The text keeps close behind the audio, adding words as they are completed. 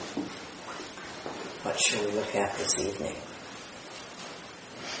shall we look at this evening?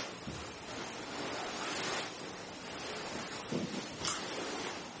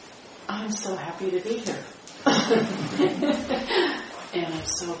 I'm so happy to be here. And I'm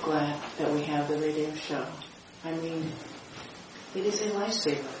so glad that we have the radio show. I mean, it is a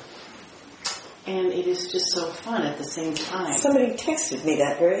lifesaver. And it is just so fun at the same time. Somebody texted me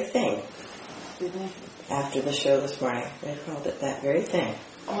that very thing. Did they? After the show this morning. They called it that very thing.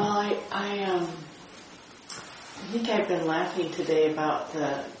 Well, I think I've been laughing today about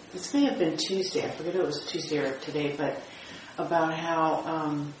this may have been Tuesday, I forget if it was Tuesday or today, but about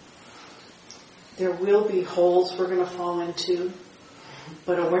how there will be holes we're going to fall into,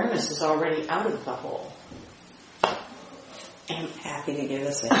 but awareness is already out of the hole. And happy to give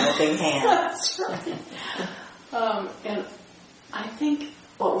us a helping hand. That's right. And I think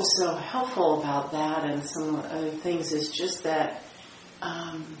what was so helpful about that and some other things is just that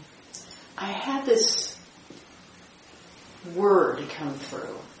I had this word come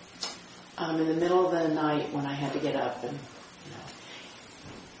through in the middle of the night when I had to get up and,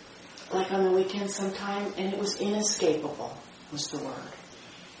 like on the weekend sometime, and it was inescapable was the word.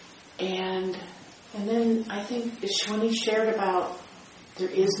 And then I think when he shared about there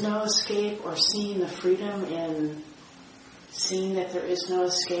is no escape, or seeing the freedom in seeing that there is no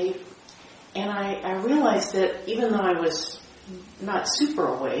escape, and I realized that even though I was not super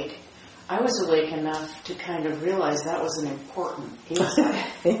awake, I was awake enough to kind of realize that was an important insight,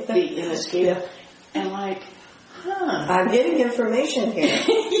 the inescapable. Yeah. And like, I'm getting information here.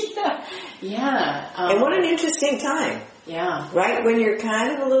 Yeah. And what an interesting time. Yeah. Right? When you're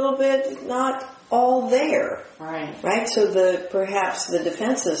kind of a little bit not all there. Right. Right? So perhaps the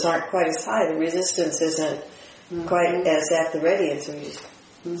defenses aren't quite as high. The resistance isn't quite as at the ready. And so you just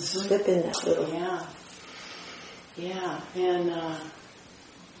slip in that little... Yeah. Yeah. And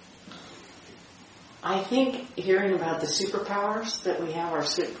I think hearing about the superpowers that we have, our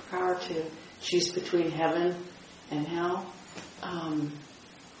superpower to choose between heaven and hell,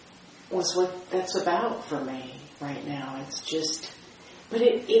 was what that's about for me right now. It's just, but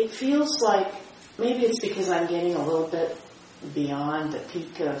it feels like, maybe it's because I'm getting a little bit beyond the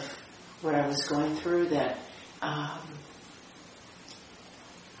peak of what I was going through, that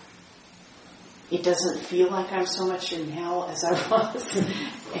it doesn't feel like I'm so much in hell as I was.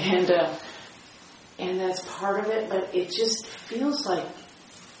 And that's part of it, but it just feels like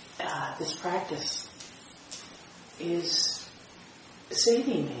this practice is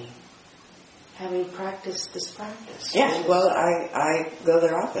saving me, having practiced this practice. Yeah, well, I go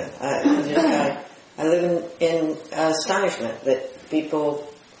there often. I live in astonishment that people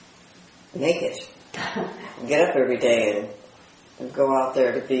make it. Get up every day and go out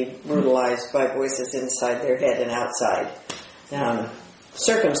there to be brutalized by voices inside their head and outside.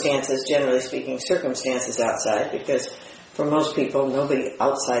 Circumstances, generally speaking, circumstances outside, because for most people, nobody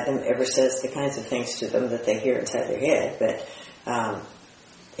outside them ever says the kinds of things to them that they hear inside their head. But,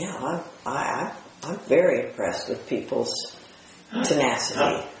 I'm very impressed with people's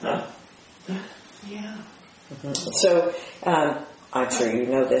tenacity. Yeah. Mm-hmm. So, I'm sure you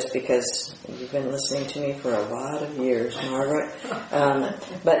know this because you've been listening to me for a lot of years, Margaret.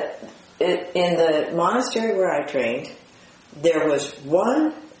 But in the monastery where I trained, there was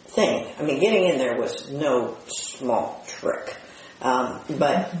one thing. I mean, getting in there was no small trick.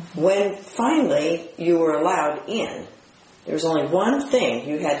 But when finally you were allowed in, there was only one thing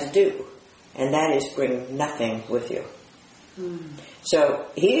you had to do, and that is bring nothing with you. So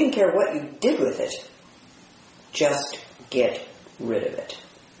he didn't care what you did with it. Just get rid of it.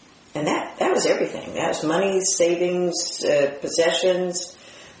 And that was everything. That was money, savings, possessions,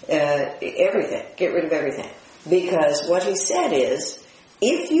 everything. Get rid of everything. Because what he said is,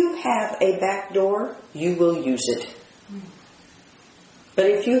 if you have a back door, you will use it. But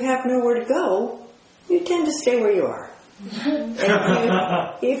if you have nowhere to go, you tend to stay where you are. And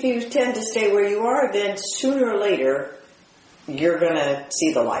if you tend to stay where you are, then sooner or later, you're going to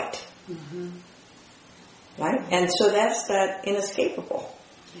see the light. Right? And so that's that inescapable.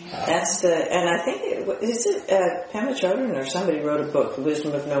 Yeah. That's and I think, Pema Chodron or somebody wrote a book, The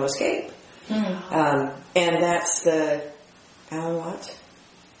Wisdom of No Escape. And that's the, Alan Watts?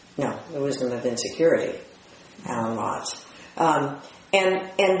 No, The Wisdom of Insecurity, Alan Watts. And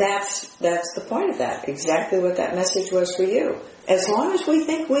that's the point of that, exactly what that message was for you. As long as we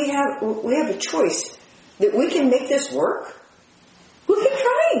think we have a choice that we can make this work, we'll keep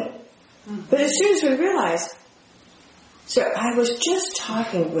trying. But as soon as we realize, so I was just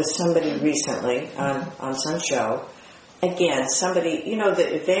talking with somebody recently on some show. Again, somebody,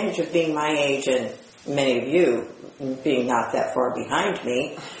 the advantage of being my age and many of you, being not that far behind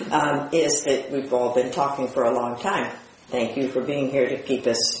me, is that we've all been talking for a long time. Thank you for being here to keep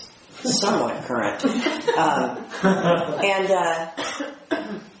us somewhat current. So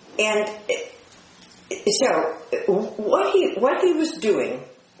what he was doing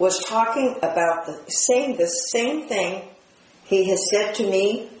was talking about saying the same thing he has said to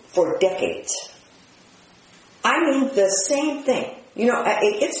me for decades. I mean the same thing.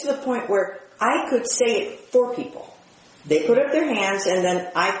 It gets to the point where I could say it for people. They put up their hands, and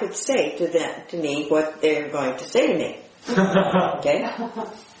then I could say to me what they're going to say to me. Okay?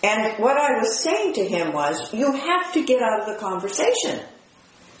 And what I was saying to him was, you have to get out of the conversation.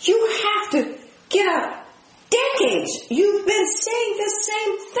 You have to get out. Decades, you've been saying the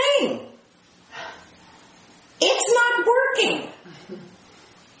same thing. It's not working.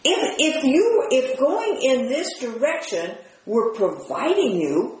 If going in this direction were providing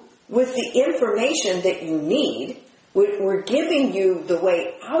you with the information that you need, we're giving you the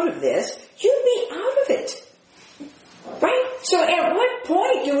way out of this, you'd be out of it. Right? So at what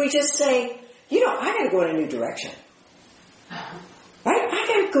point do we just say, I got to go in a new direction? Right? I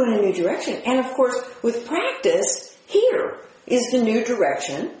got to go in a new direction. And of course, with practice, here is the new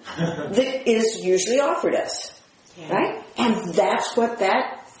direction that is usually offered us. Yeah. Right? And that's what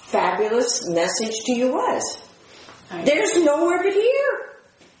that fabulous message to you was. There's nowhere but here.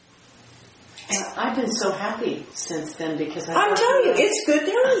 And I've been so happy since then because I'm telling you, it's good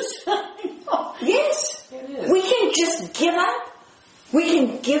news. Yes. It is. We can just give up. We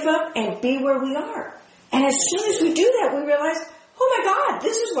can give up and be where we are. And as soon as we do that, we realize, oh my God,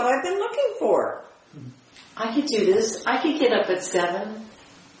 this is what I've been looking for. I could do this. I could get up at 7.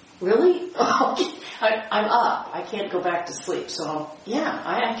 Really? I'm up. I can't go back to sleep. So,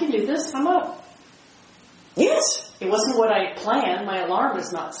 I can do this. I'm up. Yes. It wasn't what I planned. My alarm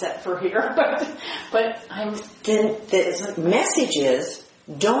is not set for here. But I'm... Then the message is,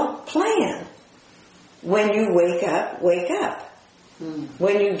 don't plan. When you wake up, wake up.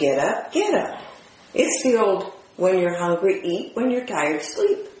 When you get up, get up. It's the old, when you're hungry, eat. When you're tired,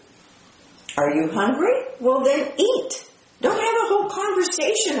 sleep. Are you hungry? Well, then eat. Don't have a whole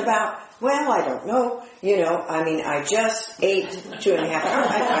conversation about, well, I don't know. I just ate 2.5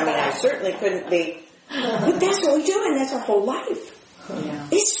 hours. I certainly couldn't be. But that's what we do, and that's our whole life. Yeah.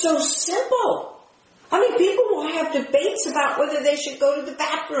 It's so simple. People will have debates about whether they should go to the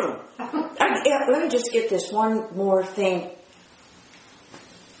bathroom. Let me just get this one more thing.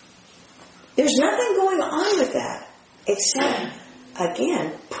 There's nothing going on with that except,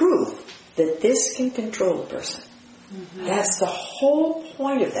 again, proof that this can control a person. Mm-hmm. That's the whole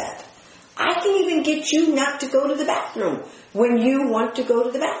point of that. I can even get you not to go to the bathroom when you want to go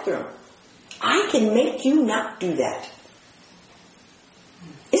to the bathroom. I can make you not do that.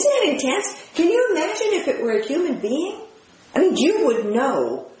 Isn't that intense? Can you imagine if it were a human being? You would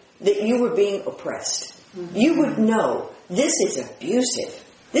know that you were being oppressed. Mm-hmm. You would know this is abusive.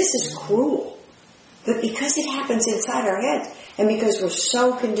 This is cruel. But because it happens inside our heads, and because we're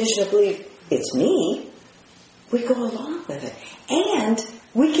so conditioned to believe it's me, we go along with it. And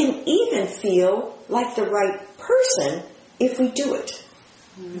we can even feel like the right person if we do it.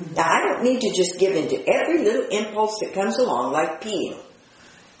 Mm-hmm. Now, I don't need to just give in to every little impulse that comes along, like peeing.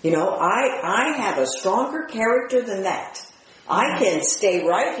 I have a stronger character than that. I can stay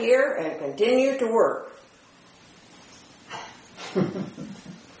right here and continue to work.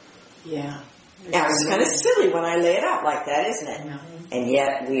 Yeah. Now, it's kind of silly when I lay it out like that, isn't it? Mm-hmm. And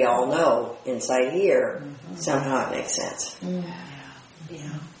yet, we all know inside here, somehow it makes sense.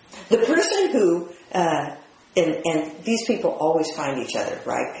 Yeah. The person who, and these people always find each other,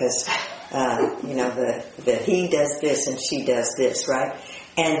 right? Because, the he does this and she does this, right?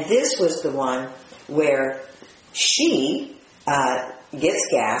 And this was the one where she gets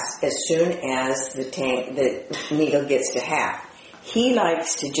gas as soon as the needle gets to half. He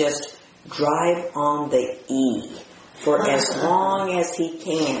likes to just drive on the E for as long as he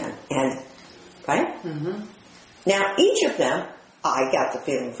can. And, right? Mm-hmm. Now, each of them, I got the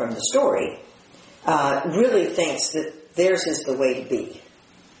feeling from the story, really thinks that theirs is the way to be.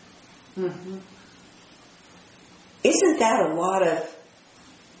 Mm-hmm. Isn't that a lot of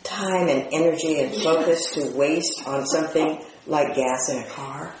time and energy and focus to waste on something like gas in a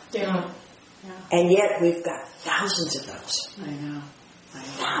car? Yeah. And yet we've got thousands of those. I know.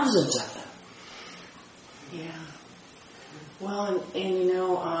 Thousands of them. Yeah. Well, and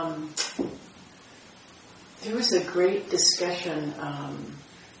there was a great discussion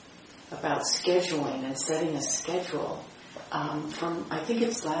about scheduling and setting a schedule from, I think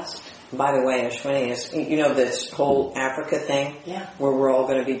it's last. By the way, Ashwini is, you know, this whole Africa thing, Yeah. where we're all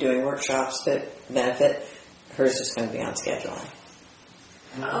going to be doing workshops that benefit. Hers is going to be on scheduling.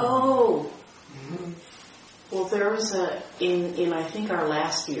 Oh. Well, there was in I think our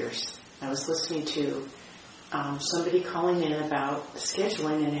last years, I was listening to somebody calling in about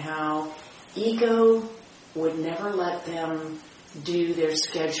scheduling and how ego would never let them do their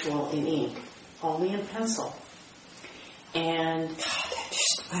schedule in ink, only in pencil. And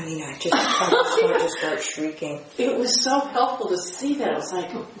I just want to start shrieking. it was so helpful to see that. It was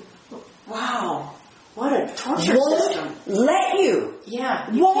like, wow, what a torture system. Let you. Yeah.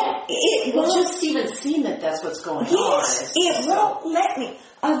 It Well, won't. just even seeing that that's what's going on. Yes, it won't let me.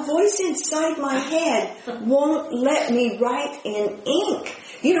 A voice inside my head won't let me write in ink.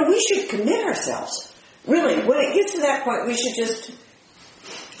 You know, we should commit ourselves. Really, when it gets to that point, we should just,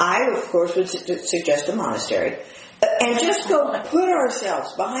 I, of course, would suggest a monastery. And just go put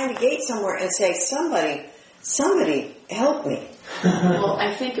ourselves behind a gate somewhere and say, somebody help me. Well,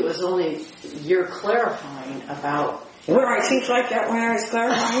 I think it was only you're clarifying about... Were I teach like that when I was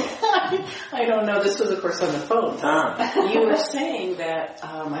clarifying? I don't know. This was, of course, on the phone. Ah. You were saying that,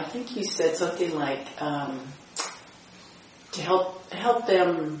 I think you said something like, to help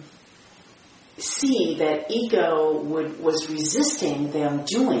them see that ego was resisting them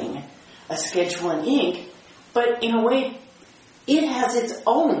doing a schedule in ink, but in a way, it has its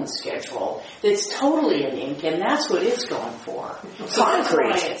own schedule that's totally in ink, and that's what it's going for. So Concrete.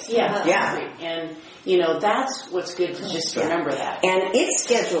 that's why it's, concrete. And, you know, that's what's good to just remember that. And its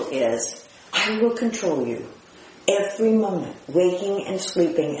schedule is, I will control you every moment, waking and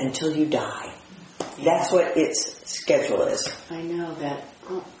sleeping until you die. That's what its schedule is. I know that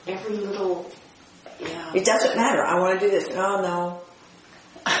every little, yeah. It doesn't matter. I want to do this. Oh, no.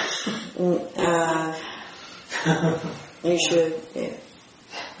 You should.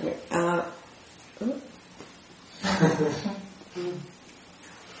 Yeah.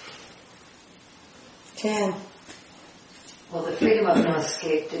 10. Well, the freedom of no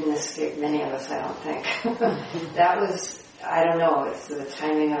escape didn't escape many of us, I don't think. That was, I don't know, it's the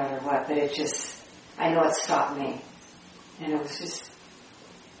timing of it or what, but it just, I know it stopped me. And it was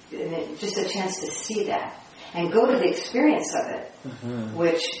just a chance to see that. And go to the experience of it,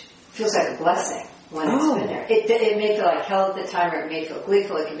 which feels like a blessing when it's been there. It may feel like hell at the time, or it may feel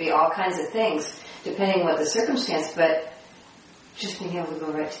gleeful. It could be all kinds of things, depending on what the circumstance, but just being able to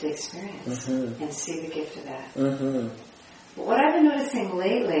go right to the experience and see the gift of that. But what I've been noticing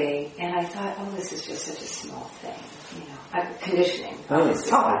lately, and I thought, this is just such a small thing, you know, I'm conditioning,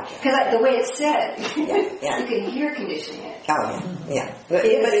 obviously. Because the way it's said, you can hear conditioning it. Yeah. But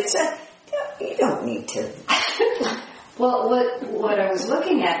it said, you don't need to. Well, what I was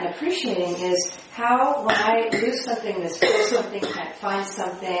looking at and appreciating is how when I lose something, misfeel something, can't find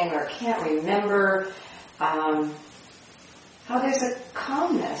something, or can't remember, how there's a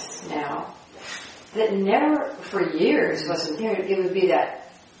calmness now that never, for years, wasn't there. It would be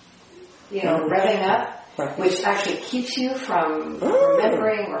that, you know, revving up, which actually keeps you from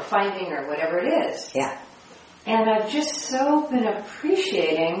remembering or finding or whatever it is. Yeah. And I've just so been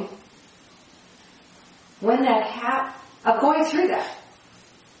appreciating when that of going through that.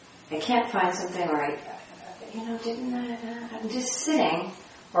 I can't find something, or I'm just sitting,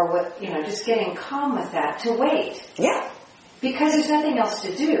 or what, just getting calm with that, to wait. Yeah. Because there's nothing else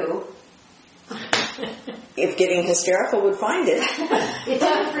to do. If getting hysterical would find it. It's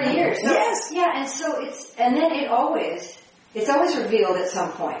done for years. So, yes. Yeah, and then it's always revealed at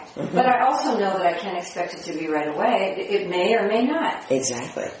some point. But I also know that I can't expect it to be right away. It may or may not.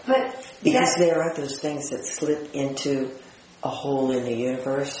 Exactly. But because there are those things that slip into a hole in the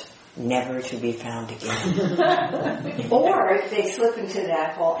universe, never to be found again. Or they slip into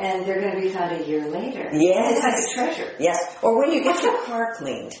that hole and they're going to be found a year later. Yes. It's like a treasure. Yes. Or when you get your car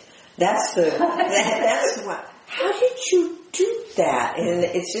cleaned. That's the what. How did you do that? And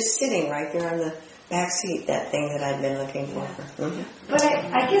it's just sitting right there on the back seat, that thing that I've been looking for. But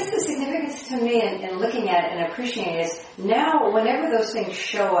I guess the significance to me in looking at it and appreciating it is now whenever those things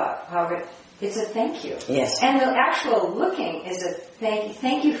show up, however, it's a thank you. Yes. And the actual looking is a thank you.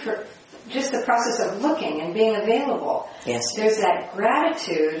 Thank you for just the process of looking and being available. Yes. There's that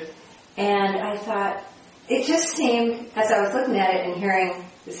gratitude, and I thought, it just seemed, as I was looking at it and hearing,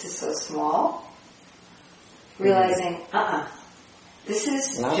 this is so small, realizing, this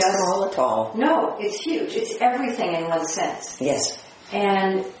is not just small at all. No, it's huge. It's everything in one sense. Yes.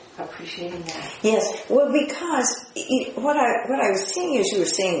 And appreciating that. Yes. Well, because what I was seeing as you were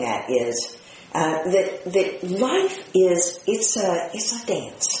saying that is that life is it's a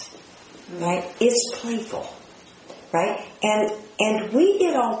dance, right? It's playful. right? And we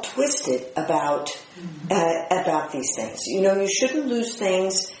get all twisted about these things. You know, you shouldn't lose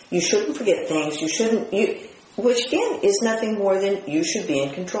things. You shouldn't forget things. Which again is nothing more than you should be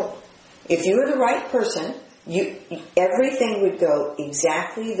in control. If you were the right person, everything would go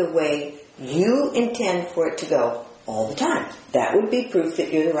exactly the way you intend for it to go all the time. That would be proof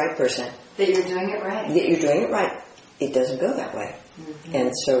that you're the right person. That you're doing it right. That you're doing it right. It doesn't go that way. Mm-hmm.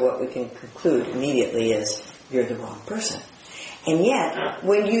 And so what we can conclude immediately is you're the wrong person. And yet,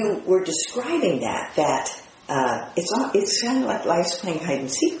 when you were describing that it's kind of like life's playing hide and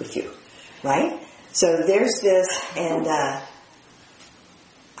seek with you, right? So there's this, and I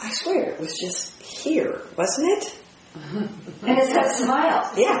swear it was just here, wasn't it? And it's that smile.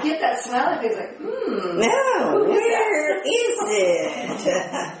 Yeah. You get that smile and it's like, No, where is it?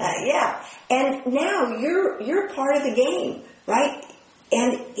 Yeah. And now you're part of the game, right?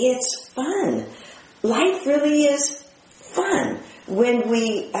 And it's fun. Life really is fun when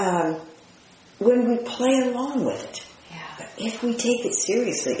we play along with it. Yeah. If we take it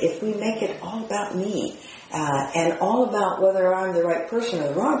seriously, if we make it all about me, and all about whether I'm the right person or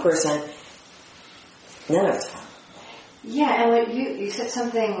the wrong person, none of it's fun. Yeah, and when you said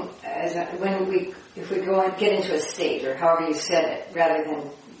something if we go and get into a state, or however you said it, rather than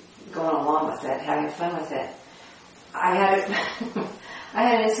going along with it, having fun with it. I had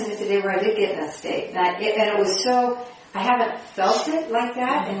an incident today where I did get in a state, and it was so, I haven't felt it like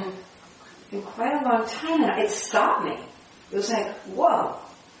that in quite a long time, and it stopped me. It was like, whoa,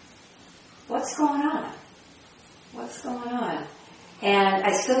 what's going on? What's going on? And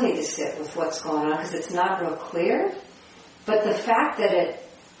I still need to sit with what's going on because it's not real clear. But the fact that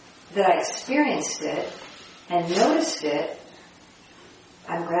I experienced it and noticed it,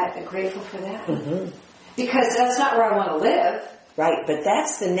 I'm grateful for that. Mm-hmm. Because that's not where I want to live. Right, but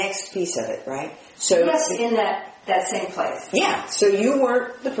that's the next piece of it, right? So yes, in that same place. Yeah, so you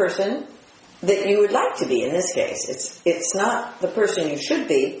weren't the person that you would like to be in this case. It's not the person you should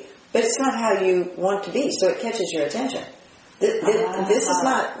be, but it's not how you want to be, so it catches your attention. This is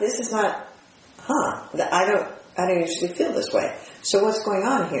not, I don't usually feel this way. So what's going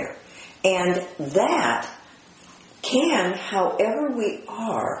on here? And that can, however we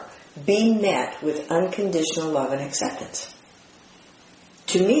are, be met with unconditional love and acceptance.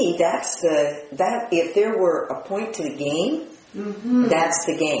 To me, that if there were a point to the game, mm-hmm. that's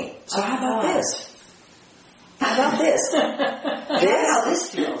the game. So how about this? How about this? How this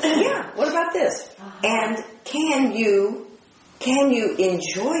feels. Yeah, what about this? And can you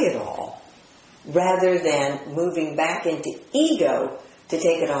enjoy it all rather than moving back into ego to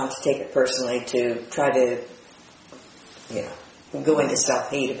take it on, to take it personally, to try to, go into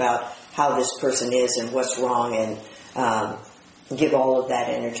self-hate about how this person is and what's wrong, and give all of that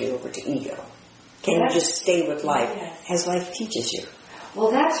energy over to ego? Can you just stay with life as life teaches you? Well,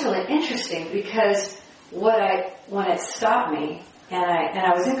 that's really interesting, because when it stopped me, and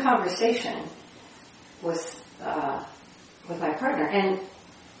I was in conversation with my partner, and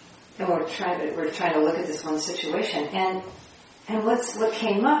we're trying to look at this one situation, and what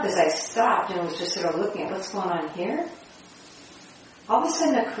came up as I stopped and was just sort of looking at what's going on here. All of a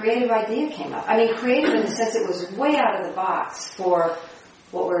sudden, a creative idea came up. I mean, creative in the sense it was way out of the box for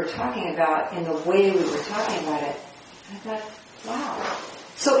what we were talking about and the way we were talking about it. And I thought, wow.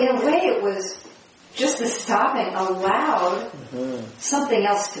 So in a way, it was just the stopping allowed mm-hmm. something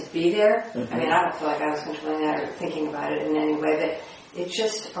else to be there. Mm-hmm. I mean, I don't feel like I was controlling that or thinking about it in any way, but it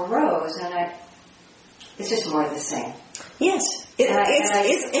just arose, and it's just more of the same. Yes,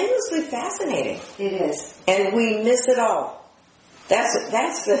 it's endlessly fascinating. It is, and we miss it all. That's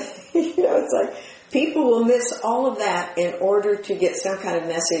the it's like people will miss all of that in order to get some kind of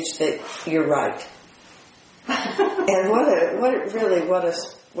message that you're right. And what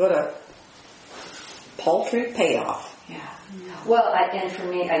a paltry payoff. Yeah. Well, and for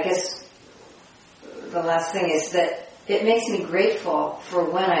me, I guess the last thing is that it makes me grateful for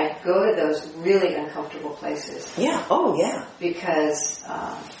when I go to those really uncomfortable places. Yeah. Oh, yeah. Because, it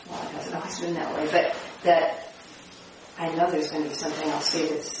hasn't always been that way, but that I know there's going to be something I'll see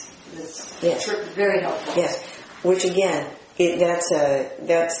that's yes. very helpful. Yes. Which again, that's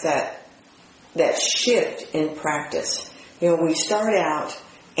that shift in practice. We start out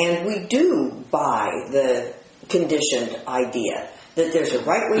and we do buy the conditioned idea that there's a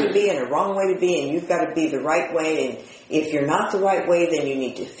right way to be and a wrong way to be, and you've got to be the right way, and if you're not the right way, then you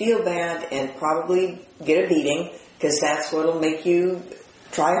need to feel bad and probably get a beating, because that's what'll make you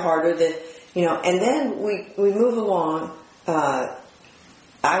try harder than, and then we move along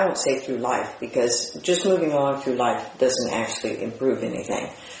I won't say through life, because just moving along through life doesn't actually improve anything.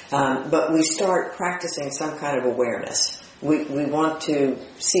 But we start practicing some kind of awareness. We want to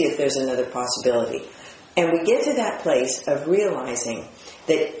see if there's another possibility. And we get to that place of realizing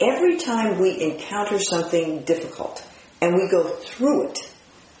that every time we encounter something difficult and we go through it,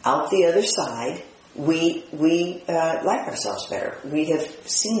 out the other side, we like ourselves better. We have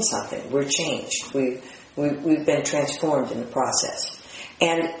seen something. We're changed. We've been transformed in the process.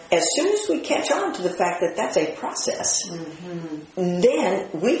 And as soon as we catch on to the fact that that's a process, then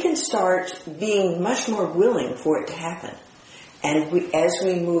we can start being much more willing for it to happen. And as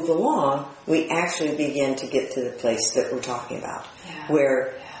we move along, we actually begin to get to the place that we're talking about,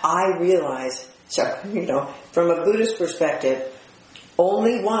 where I realize, from a Buddhist perspective,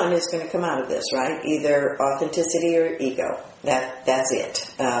 only one is going to come out of this, right? Either authenticity or ego. That's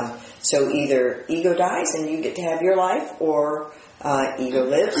it. So either ego dies and you get to have your life, or ego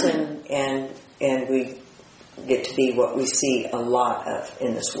lives and we get to be what we see a lot of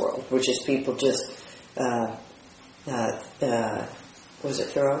in this world, which is people just was it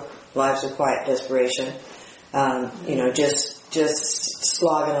Thoreau? Lives of quiet desperation. Just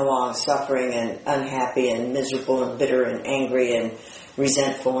slogging along, suffering and unhappy and miserable and bitter and angry and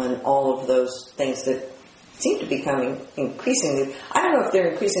resentful and all of those things that seem to be becoming increasingly, I don't know if they're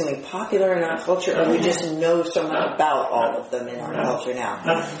increasingly popular in our culture, or we just know so much about all of them in our culture now.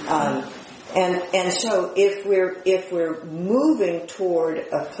 And so if we're moving toward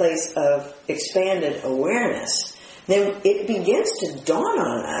a place of expanded awareness, then it begins to dawn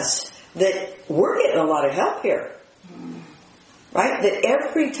on us that we're getting a lot of help here. Right? That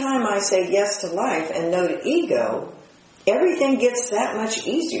every time I say yes to life and no to ego, everything gets that much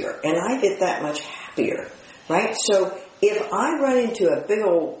easier and I get that much happier. Right? So if I run into a big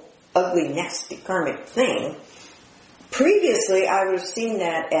old ugly nasty karmic thing, previously I would have seen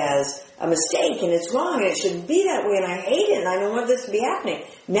that as a mistake and it's wrong and it shouldn't be that way and I hate it and I don't want this to be happening.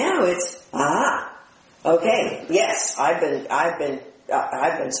 Now it's, okay, yes, I've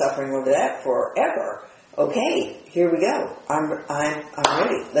been suffering over that forever. Okay, here we go. I'm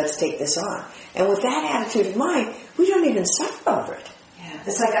ready. Let's take this on. And with that attitude of mind, we don't even suffer over it. Yeah,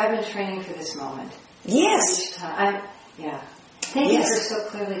 it's like I've been training for this moment. Yes. Thank you for so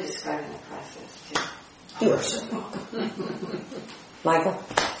clearly describing the process too. You are so welcome. Michael?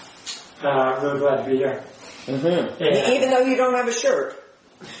 I'm really glad to be here. Mm-hmm. Yeah. Even though you don't have a shirt,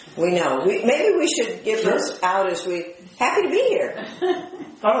 we know. Maybe we should give this out as we happy to be here.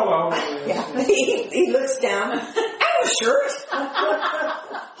 Oh, well. Yeah. He looks down. I have a shirt.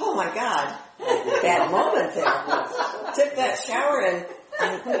 Oh my God. That moment there. Took that shower and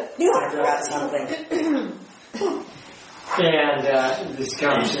knew I forgot something. And this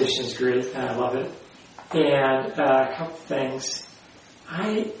conversation is great, and I love it. And a couple things.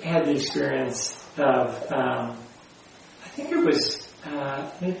 I had the experience of, I think it was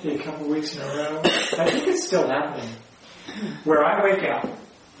maybe a couple weeks in a row. I think it's still happening. Where I wake up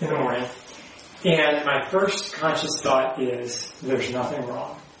in the morning, and my first conscious thought is, there's nothing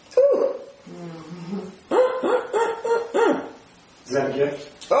wrong. Is that a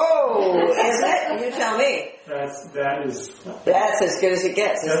gift? Oh, is it? You tell me. That's as good as it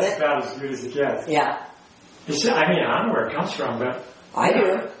gets, isn't it? That's about as good as it gets. Yeah. I don't know where it comes from, but... I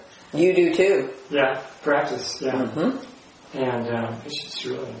do. You do too. Yeah, practice, yeah. Mm-hmm. And it's just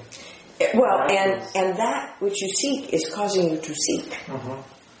really... Well, and that which you seek is causing you to seek. Mm-hmm.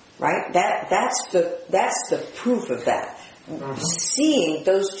 Right? That's the proof of that. Mm-hmm. Seeing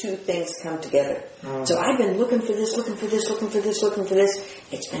those two things come together. Mm-hmm. So I've been looking for this.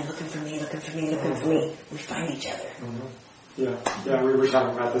 It's been looking for me. We find each other. Mm-hmm. Yeah, we were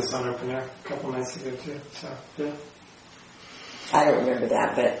talking about this on Open Air a couple nights ago too. So, yeah. I don't remember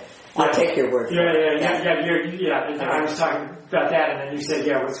that, but I'll take your word for it. Yeah. I was talking about that, and then you said,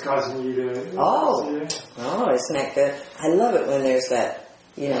 what's causing you to... Oh, isn't that good? I love it when there's that,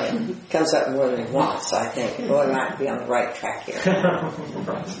 it comes up more than once. I think, boy, I might be on the right track here.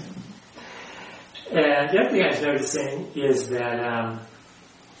 Right. And the other thing I was noticing is that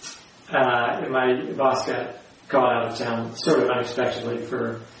my boss got called out of town sort of unexpectedly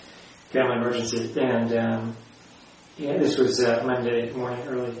for family emergency, and this was Monday morning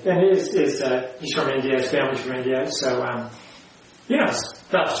early. And he's from India, his family's from India, so it's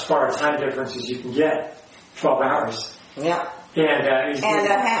about as far a time difference as you can get, 12 hours. Yeah. And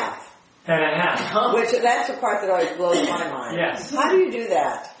a half. Which, that's the part that always blows my mind. Yes. How do you do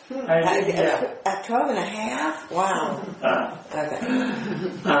that? At 12 and a half? Wow. Okay.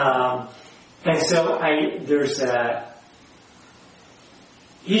 And so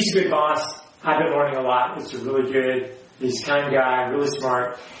he's a good boss. I've been learning a lot. It's a really good He's a kind guy, really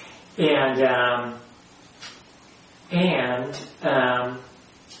smart, and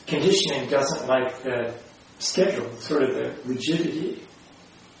conditioning doesn't like the schedule, sort of the rigidity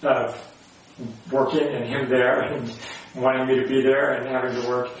of working and him there and wanting me to be there and having to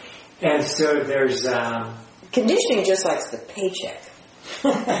work. And so there's... conditioning just likes the paycheck.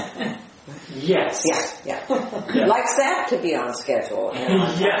 Yes. Yeah. Likes that to be on schedule.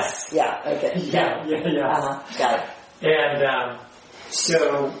 Yes. Yeah, okay. Yeah. Got it. And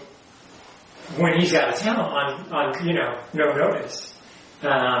so when he's out of town on no notice,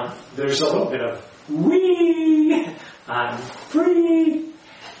 there's a little bit of I'm free.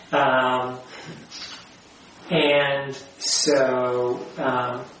 And so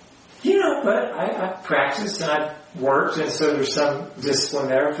but I practiced and I've worked, and so there's some discipline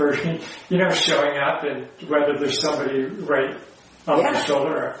there for showing up, and whether there's somebody right on the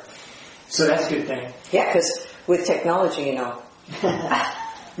shoulder. So that's a good thing. Yeah, because with technology,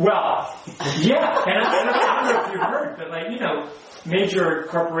 Well, yeah, and I don't know if you've heard, but major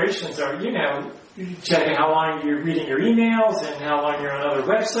corporations are, checking how long you're reading your emails and how long you're on other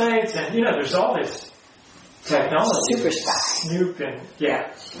websites, and there's all this technology. Super spy. Snooping.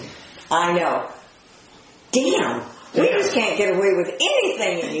 Yeah. I know. Damn. We just can't get away with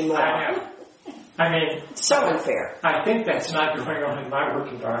anything anymore. I know. I mean... So unfair. I think that's not going on in my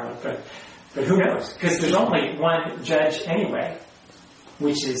work environment, but who knows? Because there's only one judge anyway,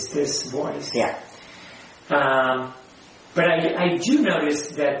 which is this voice. Yeah. But I do notice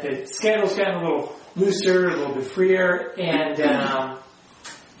that the schedule's gotten a little looser, a little bit freer, and I'm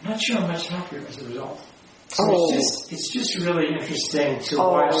not sure I'm much happier as a result. So it's just really interesting to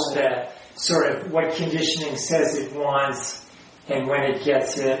watch the sort of what conditioning says it wants and when it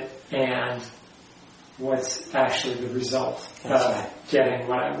gets it and what's actually the result of getting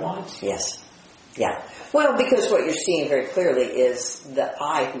what I want. Yes. Yeah. Well, because what you're seeing very clearly is the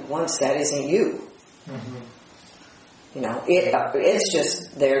I who wants that isn't you. Mm-hmm. It's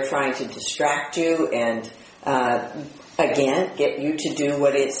just they're trying to distract you and, again, get you to do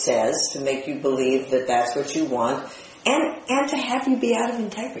what it says to make you believe that that's what you want and to have you be out of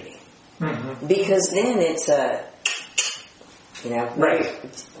integrity. Mm-hmm. Because then it's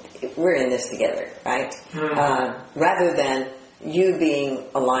we're in this together, right? Mm-hmm. Rather than you being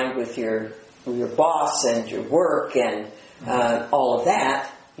aligned with your boss and your work and all of that,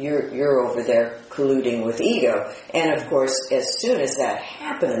 you're over there colluding with ego. And of course, as soon as that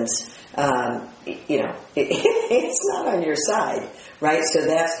happens, it's not on your side, right? So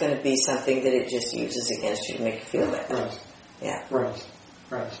that's going to be something that it just uses against you to make you feel better. Right. Yeah. Right.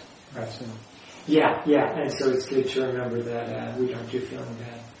 Yeah. And so it's good to remember that we don't do feeling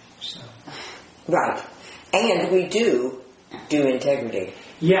bad. So. Right. And we do integrity.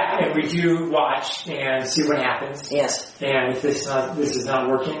 Yeah, and we do watch and see what happens. Yes. And if this is not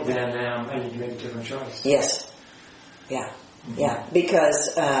working, then I need to make a different choice. Yes. Yeah. Mm-hmm. Yeah. Because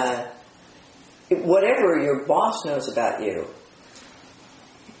whatever your boss knows about you,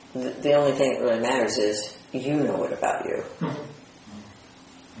 the only thing that really matters is you know it about you. Mm-hmm.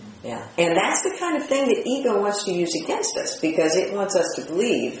 Yeah. And that's the kind of thing that ego wants to use against us, because it wants us to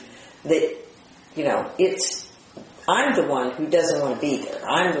believe that, I'm the one who doesn't want to be there.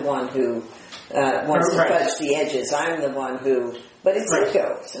 I'm the one who wants to fudge the edges. I'm the one who... But it's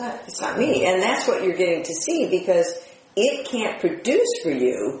ego. It's not me. And that's what you're getting to see, because it can't produce for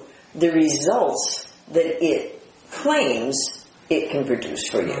you the results that it claims it can produce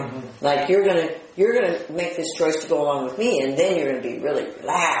for you. Mm-hmm. Like you're gonna make this choice to go along with me, and then you're gonna be really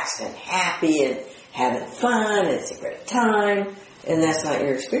relaxed and happy and having fun. And it's a great time, and that's not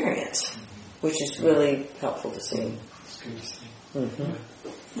your experience, which is really helpful to see. It's good to see.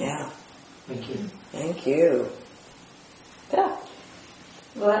 Mm-hmm. Yeah. Thank you. Thank you. Yeah.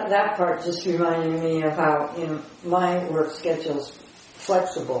 Well, that part just reminded me of how my work schedule's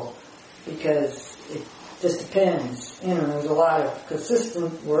flexible, because it just depends. There's a lot of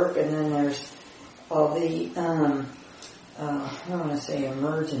consistent work, and then there's all the I don't want to say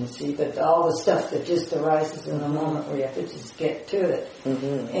emergency, but all the stuff that just arises in the moment where you have to just get to it.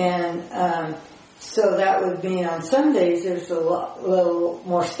 Mm-hmm. And so that would mean on some days there's little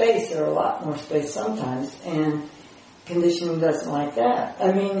more space, or a lot more space sometimes, and conditioning doesn't like that.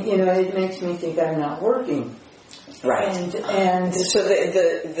 I mean, it makes me think I'm not working. Right. And so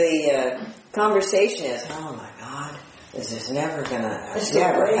the conversation is, oh my God, this is never going to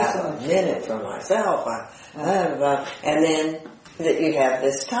never have a minute for myself. And then that you have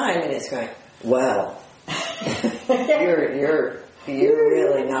this time, and it's going, well, you're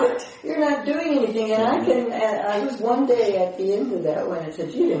really not. You're not doing anything. And I was one day at the end of that when it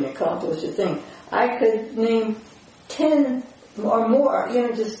said you didn't accomplish a thing. I could name 10 or more,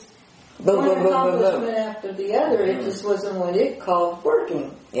 just Boom, one boom, boom, boom, accomplishment boom. after the other. It just wasn't what it called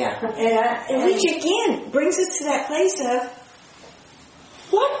working. Yeah. And Which again brings us to that place of,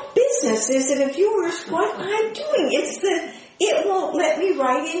 what business is it of yours what I'm doing? It won't let me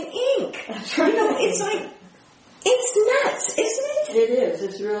write in ink. It's like, it's nuts, isn't it? It is.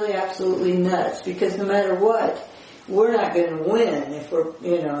 It's really absolutely nuts, because no matter what, we're not going to win if we're,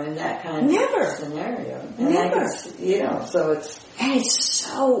 in that kind of scenario. And Never. So it's... And it's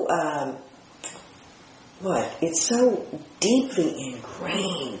so, it's so deeply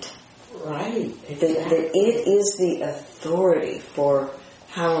ingrained. Right. That it is the authority for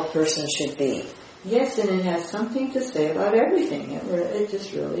how a person should be. Yes, and it has something to say about everything. It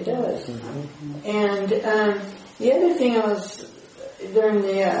just really does. Mm-hmm. And the other thing during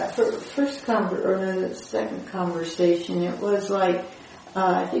the the second conversation, it was like,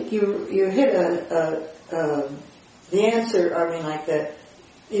 I think you hit the answer,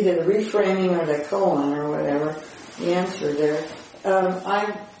 either the reframing or the colon or whatever, the answer there.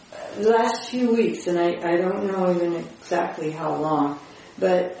 The last few weeks, and I don't know even exactly how long,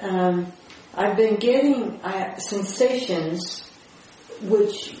 but I've been getting sensations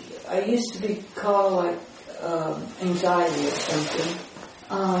which I used to be called like anxiety or something,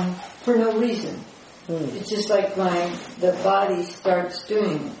 for no reason. It's just like the body starts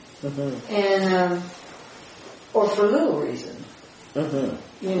doing it. Mm-hmm. And or for little reason.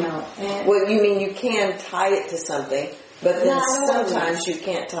 Mm-hmm. And well, you mean you can tie it to something, but then sometimes you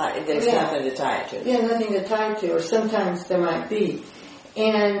can't tie it. There's nothing to tie it to. Yeah, nothing to tie it to, or sometimes there might be.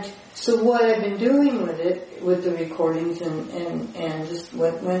 And so what I've been doing with it, with the recordings and just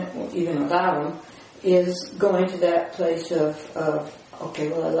when even without them, is going to that place of okay,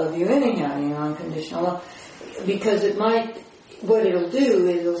 well, I love you anyhow, unconditional love. Because what it'll do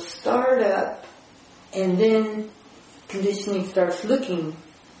is it'll start up, and then conditioning starts looking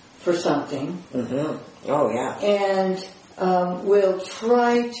for something. Mm-hmm. Oh, yeah. And we'll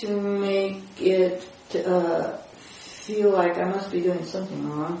try to make it feel like I must be doing something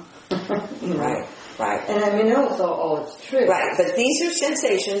wrong. Right. And I know it's all it's true. Right, but these are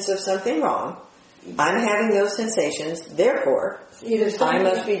sensations of something wrong. I'm having those sensations, therefore, I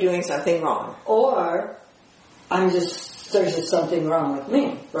must be doing something wrong. Or there's just something wrong with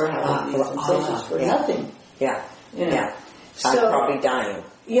me for having these sensations for nothing. Yeah. Yeah. So, I'm probably dying.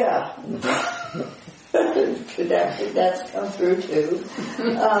 Yeah. That's come through too.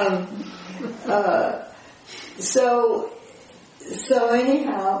 So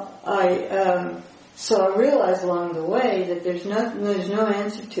anyhow, I realized along the way that there's no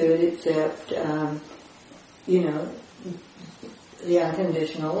answer to it except the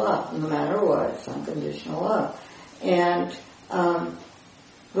unconditional love. No matter what, it's unconditional love. And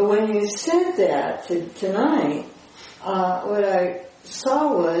but when you said that tonight, what I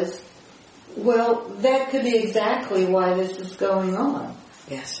saw was, well, that could be exactly why this is going on.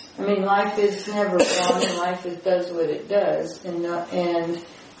 Yes. I mean, life is never wrong, and life does what it does, and I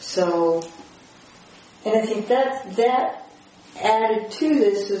think that added to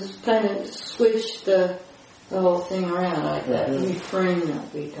this has kind of switched the whole thing around, like that reframe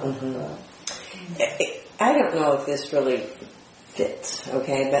that we talked about. I don't know if this really fits,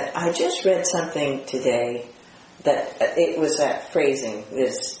 okay, but I just read something today that it was that phrasing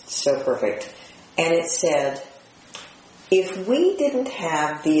is so perfect, and it said, if we didn't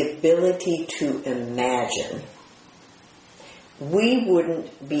have the ability to imagine, we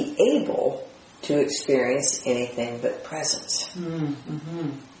wouldn't be able to experience anything but presence.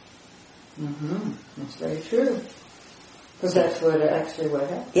 That's very true. Because that's what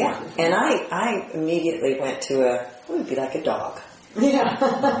happened. Yeah, and I immediately went to it would be like a dog. Yeah.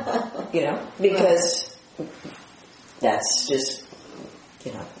 Because that's just,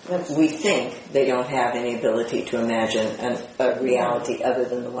 we think they don't have any ability to imagine a reality other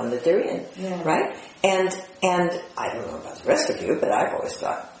than the one that they're in, right? And I don't know about the rest of you, but I've always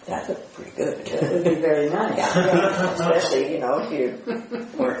thought that's pretty good. It would be very nice. Yeah. Especially, if you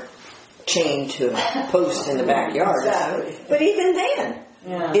weren't chained to a post in the backyard. Exactly. But even then,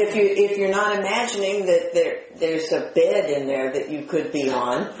 if you're not imagining that there's a bed in there that you could be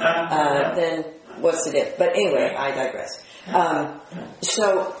on, then what's the difference? But anyway, I digress.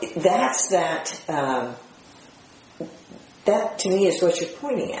 So that's that to me is what you're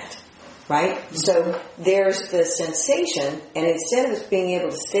pointing at, right? Mm-hmm. So there's the sensation, and instead of us being able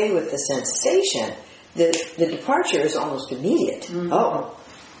to stay with the sensation, the departure is almost immediate. Mm-hmm. Oh.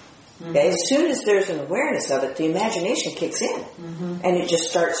 Mm-hmm. Okay, as soon as there's an awareness of it, the imagination kicks in, and it just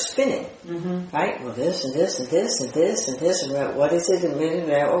starts spinning, right? Well, this and this and this and this and this, and what is it? And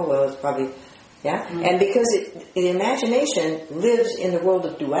oh, well, it's probably Yeah? And because the imagination lives in the world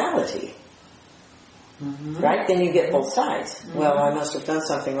of duality, right? Then you get both sides. Well, I must have done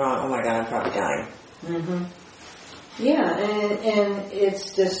something wrong. Oh my God, I'm probably dying. Yeah, and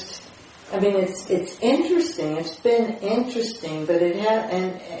it's just, I mean, it's interesting. It's been interesting, but it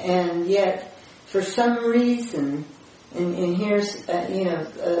and yet, for some reason, and here's,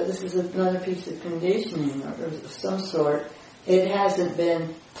 this is another piece of conditioning of some sort. It hasn't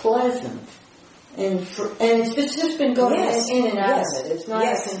been pleasant, and it's just been going in and out of it. It's not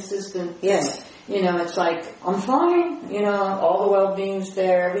a consistent thing. It's like, I'm fine. All the well-being's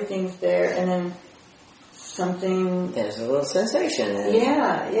there, everything's there, and then something. There's a little sensation. And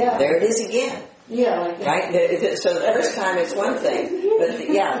yeah. There it is again. Yeah, like right. So the first time it's one thing, but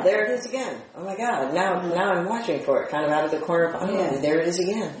there it is again. Oh my God! Now I'm watching for it, kind of out of the corner of my eye. There it is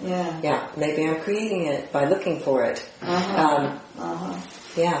again. Yeah. Maybe I'm creating it by looking for it.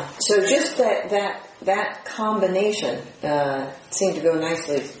 Yeah. So just that combination seemed to go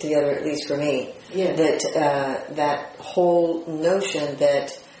nicely together, at least for me. Yeah. That whole notion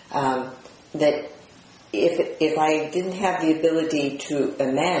that if I didn't have the ability to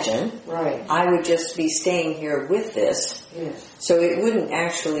imagine, right, I would just be staying here with this. Yes. So it wouldn't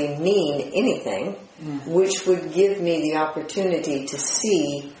actually mean anything, which would give me the opportunity to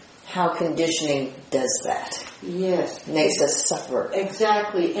see how conditioning does that. Yes. Makes us suffer.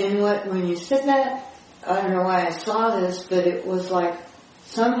 Exactly. And when you said that, I don't know why I saw this, but it was like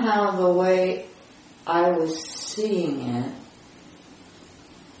somehow the way I was seeing it,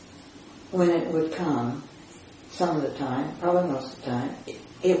 when it would come, some of the time, probably most of the time,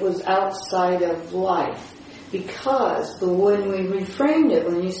 it was outside of life. Because when we reframed it,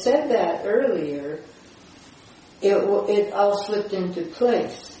 when you said that earlier, it all slipped into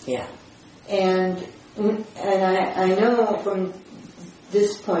place. Yeah. And I know from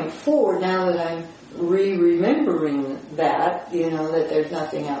this point forward, now that I'm remembering that, that there's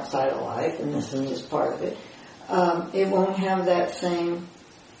nothing outside of life, and this is just part of it, it won't have that same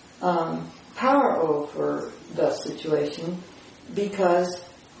power over the situation, because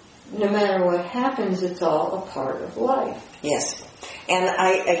no matter what happens, it's all a part of life. Yes. And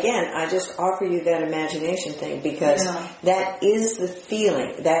I just offer you that imagination thing, because that is the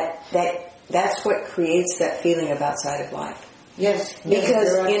feeling, that's what creates that feeling of outside of life. Yes.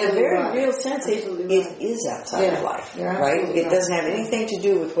 Because in a very right. real sense, it is outside of life, right? It doesn't have anything to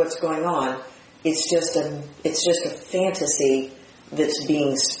do with what's going on. It's just a fantasy that's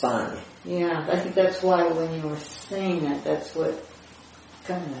being spun. Yeah, I think that's why when you were saying that, that's what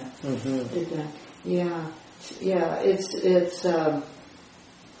kind of did that. Yeah, it's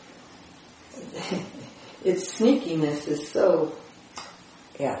its sneakiness is so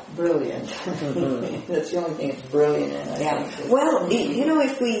brilliant. That's the only thing it's brilliant in. I think. Well,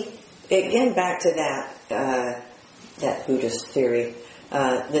 if we again back to that Buddhist theory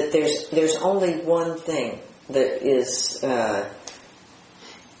that there's only one thing that is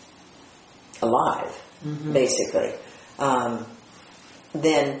alive, basically.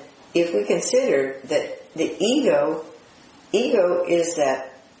 Then, if we consider that the ego is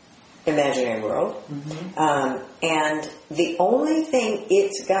that imaginary world, and the only thing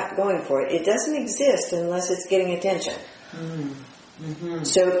it's got going for it doesn't exist unless it's getting attention.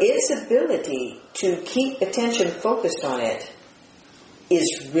 So its ability to keep attention focused on it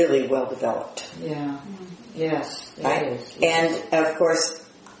is really well developed. Yeah. Yes. Right? It is. And of course,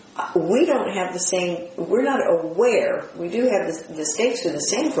 we don't have the same, we're not aware. We do have the stakes are the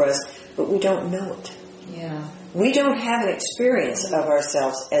same for us, but we don't know it. Yeah. We don't have an experience of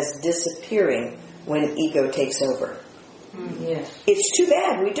ourselves as disappearing when ego takes over. Yes. It's too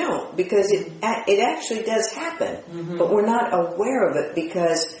bad we don't, because it actually does happen, but we're not aware of it,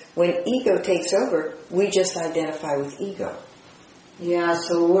 because when ego takes over, we just identify with ego. Yeah,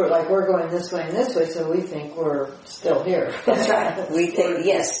 so we're going this way and this way, so we think we're still here. That's right. We think,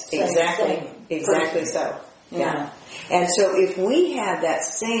 yes, exactly so. Yeah. And so if we have that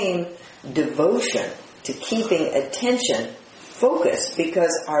same devotion to keeping attention focused,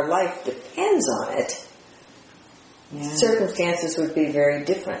 because our life depends on it, circumstances would be very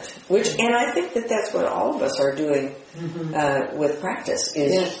different. And I think that's what all of us are doing with practice,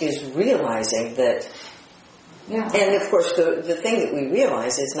 is realizing that. Yeah. And of course, the thing that we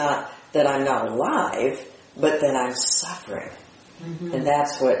realize is not that I'm not alive, but that I'm suffering. And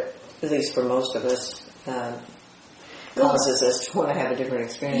that's what, at least for most of us, causes us to want to have a different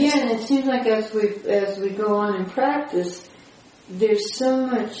experience. Yeah, and it seems like as we go on in practice, there's so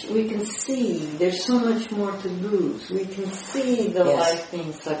much we can see. There's so much more to lose. We can see the life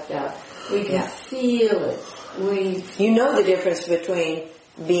being sucked out. We can feel it. You know the difference between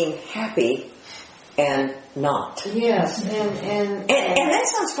being happy and not. Yes, and that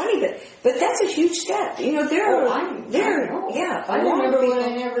sounds funny, but that's a huge step. You know, I remember when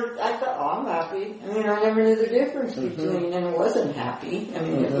I thought, oh, I'm happy. I mean, I never knew the difference between, and I wasn't happy. I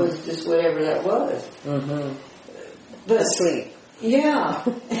mean, it was just whatever that was. Mm-hmm. But asleep. Yeah,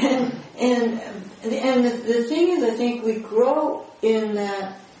 and the thing is, I think we grow in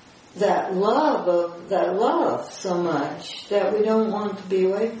that love so much that we don't want to be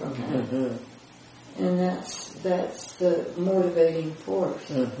away from that. Mm-hmm. And that's the motivating force.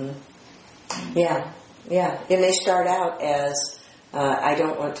 Mm-hmm. Yeah. It may start out as I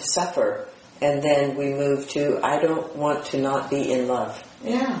don't want to suffer, and then we move to I don't want to not be in love.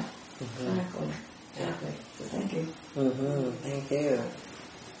 Yeah, Mm-hmm. exactly. So thank you. Mm-hmm. Thank you,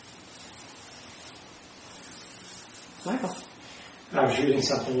 Michael. I was reading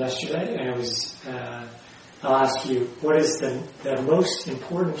something yesterday, and it was, I'll ask you, what is the most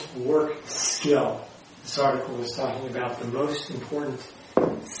important work skill? This article was talking about the most important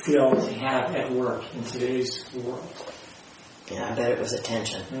skill to have at work in today's world. Yeah, I bet it was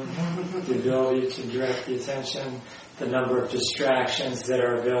attention. Mm-hmm. The ability to direct the attention, the number of distractions that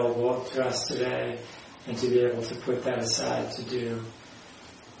are available to us today, and to be able to put that aside to do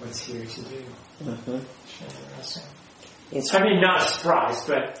what's here to do. Mm-hmm. Interesting. I mean, not a surprise,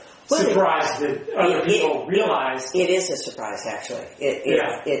 but surprised that other people realize. It is a surprise, actually.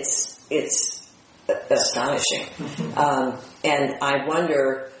 It's astonishing. And I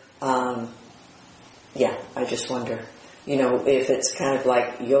wonder, I just wonder, if it's kind of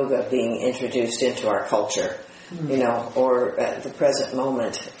like yoga being introduced into our culture, or at the present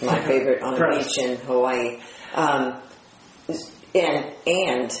moment, my favorite on a beach in Hawaii.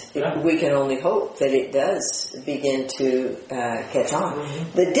 And we can only hope that it does begin to catch on.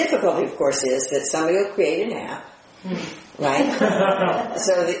 Mm-hmm. The difficulty, of course, is that somebody will create an app, right?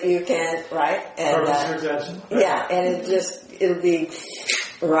 So that you can, right? And and it'll be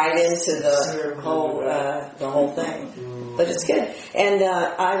right into the whole thing. But it's good. And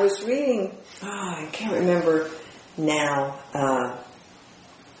I was reading, I can't remember now,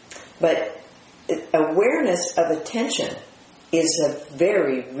 but awareness of attention is a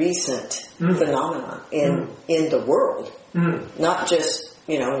very recent phenomenon in the world, not just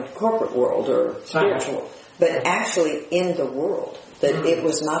in the corporate world or spiritual world, but actually in the world. That it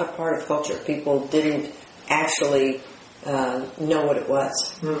was not a part of culture. People didn't actually know what it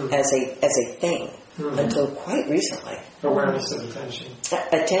was as a thing until quite recently. Awareness of attention.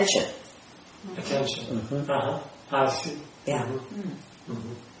 Attention. Mm-hmm. I see. Yeah.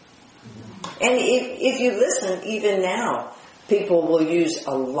 Mm-hmm. And if you listen, even now, people will use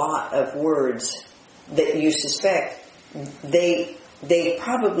a lot of words that you suspect they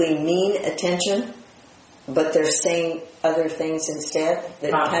probably mean attention, but they're saying other things instead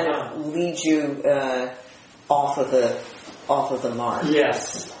that kind of lead you off of the mark.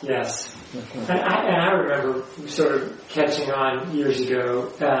 Yes. Mm-hmm. And I remember sort of catching on years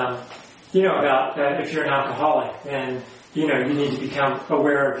ago, about if you're an alcoholic, then you need to become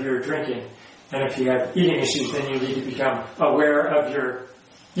aware of your drinking. And if you have eating issues, then you need to become aware of your,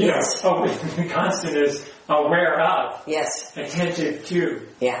 the constant is aware of. Yes. Attentive to.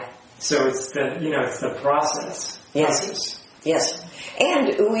 Yeah. So it's the process. Yes. Yes.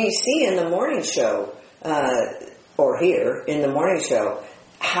 And we see in the morning show, or here in the morning show,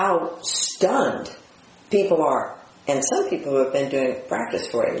 how stunned people are. And some people who have been doing practice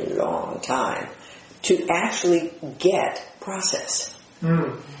for a long time to actually get process.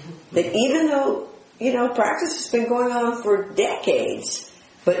 That even though, practice has been going on for decades,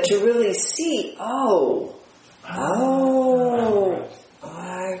 but to really see, I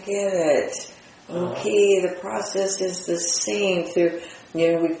get it. Okay, the process is the same through,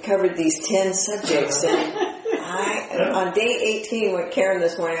 we've covered these 10 subjects, and on day 18, with Karen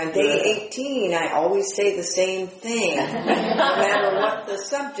this morning, on day 18, I always say the same thing, no matter what the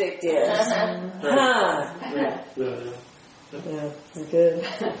subject is. Yeah, good.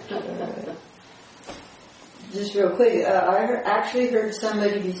 Just real quick, I actually heard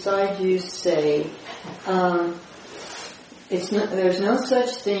somebody beside you say, there's no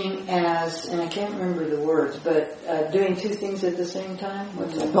such thing as, and I can't remember the words, but doing two things at the same time.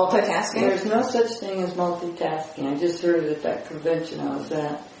 What's that? Multitasking? There's no such thing as multitasking. I just heard it at that convention I was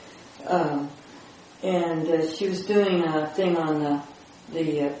at. And she was doing a thing on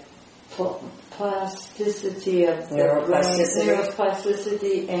the plasticity of the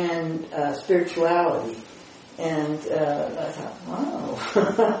neuroplasticity and spirituality. And I thought, wow,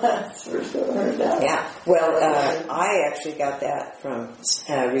 that's the first I've heard that. Yeah. Well, I actually got that from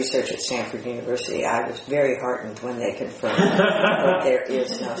research at Stanford University. I was very heartened when they confirmed that there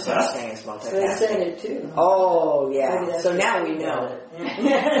is no such thing as So they multitasking. said it too. Oh, Maybe yeah. that's So what now they we know. got it.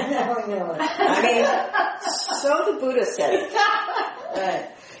 Now we know it. I mean, so the Buddha said it. Right.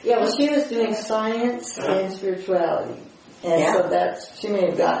 Yeah, well, she was doing science and spirituality. And Yeah. so she may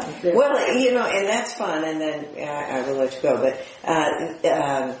have gotten it. Well, and that's fun, and then I will let you go. But,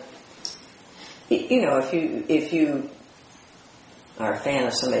 if you are a fan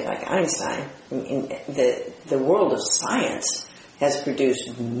of somebody like Einstein, the world of science has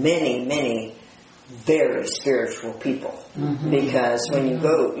produced many, many very spiritual people. Mm-hmm. Because when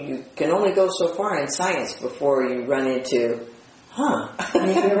you can only go so far in science before you run into,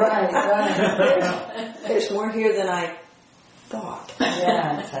 You're right. there's more here than I thought.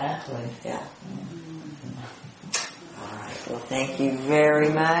 Yeah, exactly. Yeah. All right. Well, thank you very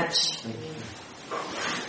much.